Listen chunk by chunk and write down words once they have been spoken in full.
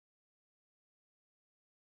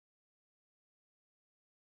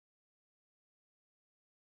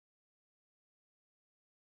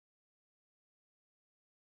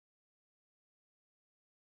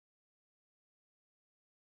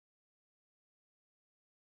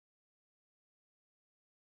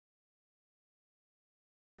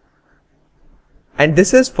And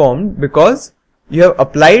this is formed because you have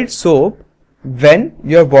applied soap when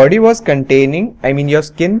your body was containing, I mean your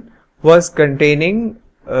skin was containing,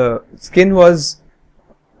 skin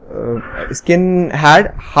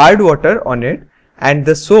had hard water on it, and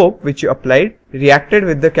the soap which you applied reacted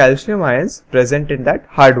with the calcium ions present in that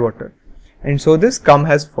hard water, and so this scum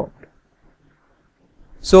has formed.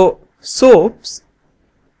 So soaps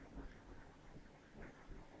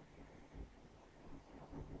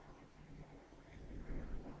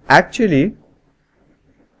actually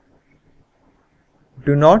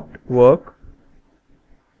do not work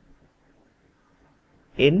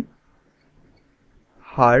in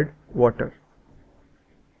hard water.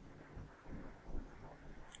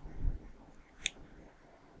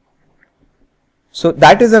 So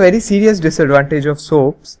that is a very serious disadvantage of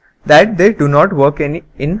soaps, that they do not work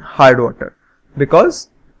in hard water, because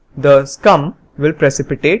the scum will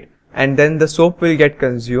precipitate and then the soap will get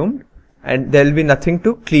consumed and there will be nothing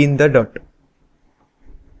to clean the dirt.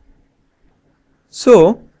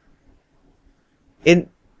 So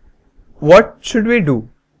what should we do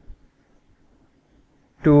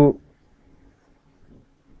to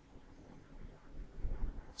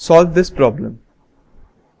solve this problem?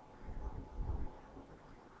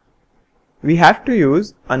 We have to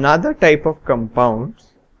use another type of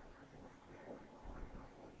compounds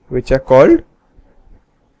which are called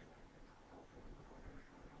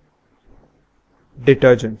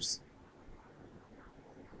detergents.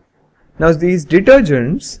 Now these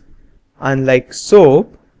detergents, unlike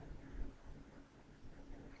soap,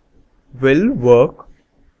 will work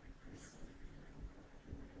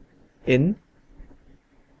in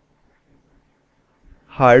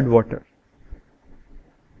hard water,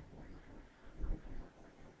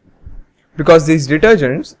 because these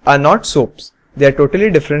detergents are not soaps, they are totally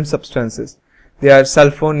different substances. They are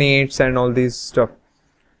sulfonates and all these stuff.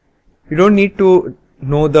 You don't need to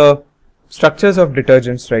know the structures of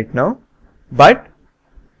detergents right now, but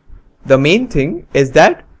the main thing is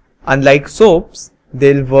that unlike soaps,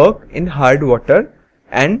 they'll work in hard water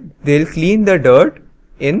and they'll clean the dirt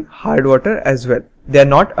in hard water as well. They are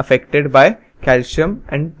not affected by calcium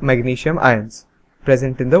and magnesium ions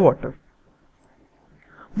present in the water.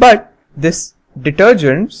 But these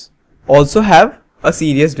detergents also have a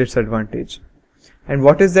serious disadvantage. And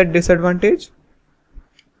what is that disadvantage?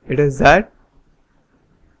 It is that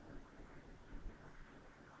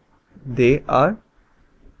they are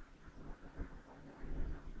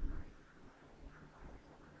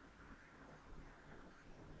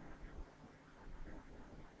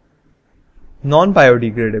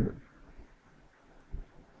non-biodegradable.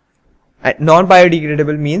 And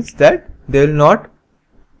non-biodegradable means that they will not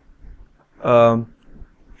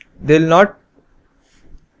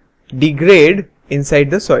degrade inside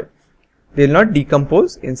the soil. They will not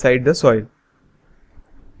decompose inside the soil.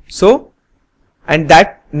 So, and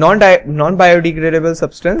that non-biodegradable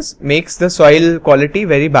substance makes the soil quality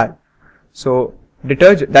very bad. So,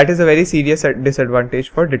 that is a very serious disadvantage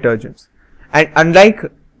for detergents. And unlike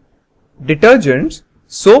detergents,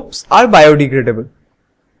 soaps are biodegradable.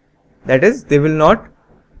 That is, they will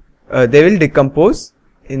decompose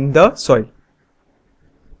in the soil.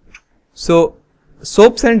 So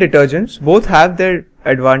soaps and detergents both have their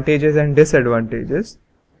advantages and disadvantages.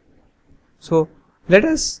 So let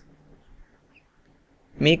us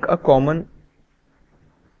make a common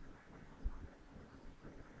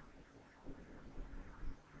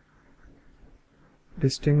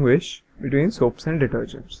distinguish between soaps and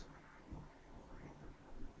detergents.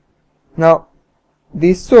 Now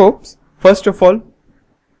these soaps, first of all,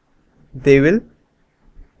 they will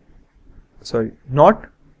not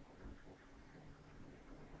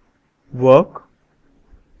work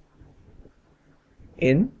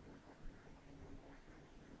in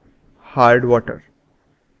hard water,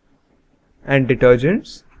 and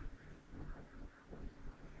detergents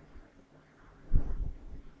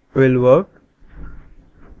will work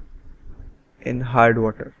in hard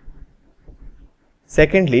water.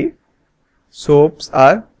 Secondly, soaps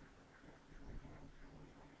are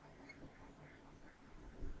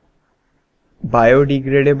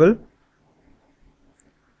biodegradable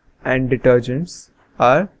and detergents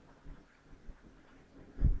are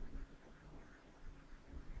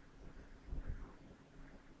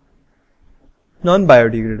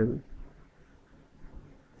non-biodegradable.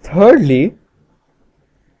 Thirdly,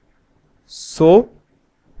 soap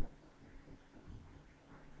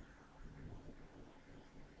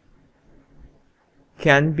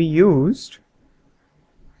can be used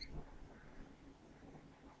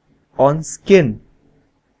on skin,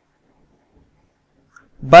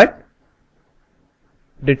 but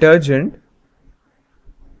detergent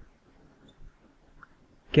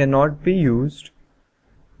cannot be used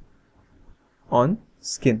on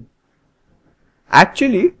skin.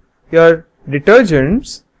 Actually, your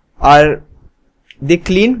detergents they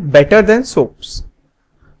clean better than soaps.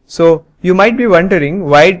 So you might be wondering,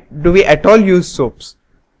 why do we at all use soaps?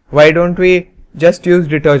 Why don't we just use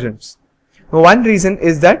detergents? One reason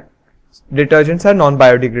is that detergents are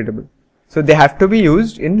non-biodegradable. So they have to be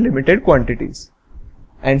used in limited quantities,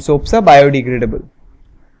 and soaps are biodegradable.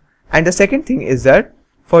 And the second thing is that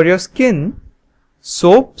for your skin,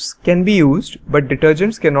 soaps can be used but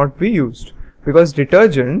detergents cannot be used, because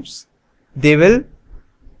detergents, they will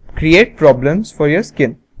create problems for your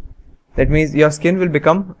skin. That means your skin will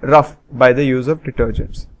become rough by the use of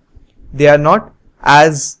detergents. They are not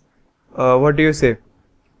as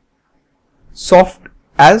soft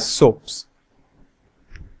as soaps.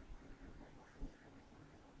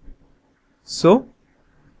 So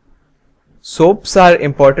soaps are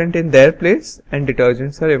important in their place and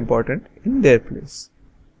detergents are important in their place.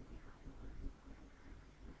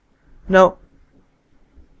 Now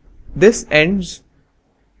this ends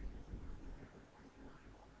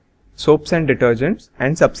soaps and detergents,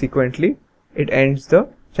 and subsequently it ends the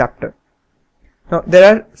chapter. Now there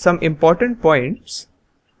are some important points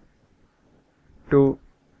to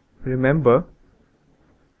remember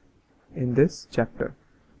in this chapter.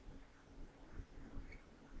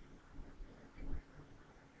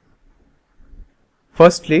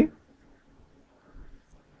 Firstly,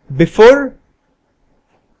 if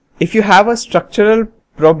you have a structural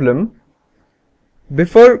problem,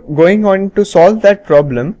 before going on to solve that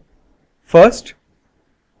problem, first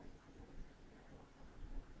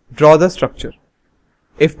draw the structure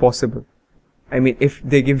if possible. I mean, if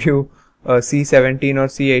they give you C17 or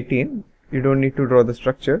C18, you don't need to draw the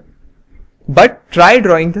structure, but try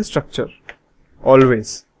drawing the structure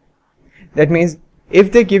always. That means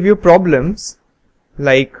if they give you problems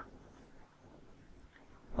like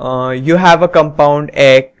you have a compound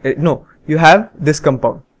you have this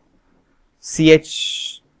compound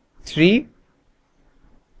CH3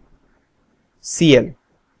 Cl,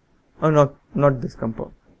 or not this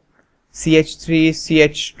compound, CH3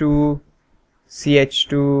 CH2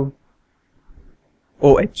 CH2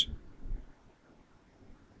 OH,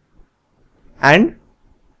 and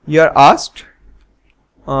you are asked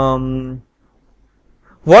how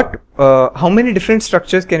many different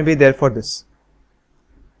structures can be there for this.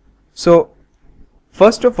 So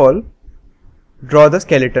first of all, draw the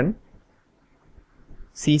skeleton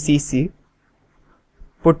CCC,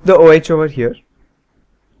 put the OH over here.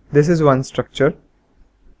 This is one structure,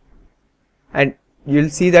 and you'll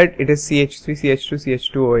see that it is CH3 CH2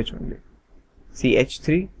 CH2 OH only.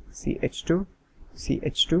 CH3 CH2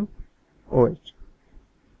 CH2 OH,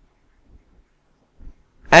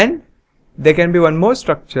 and there can be one more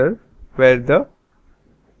structure where the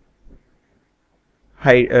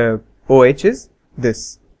OH is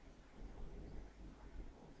this,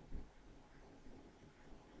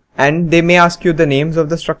 and they may ask you the names of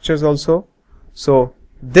the structures also. So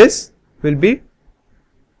this will be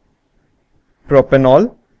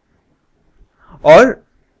propanol or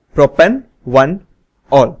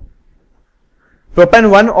propan-1-ol.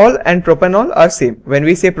 Propan-1-ol and propanol are same. When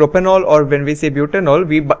we say propanol or when we say butanol,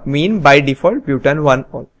 we mean by default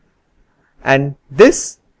butan-1-ol, and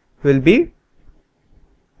this will be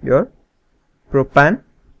your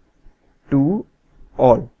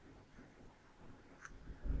propan-2-ol.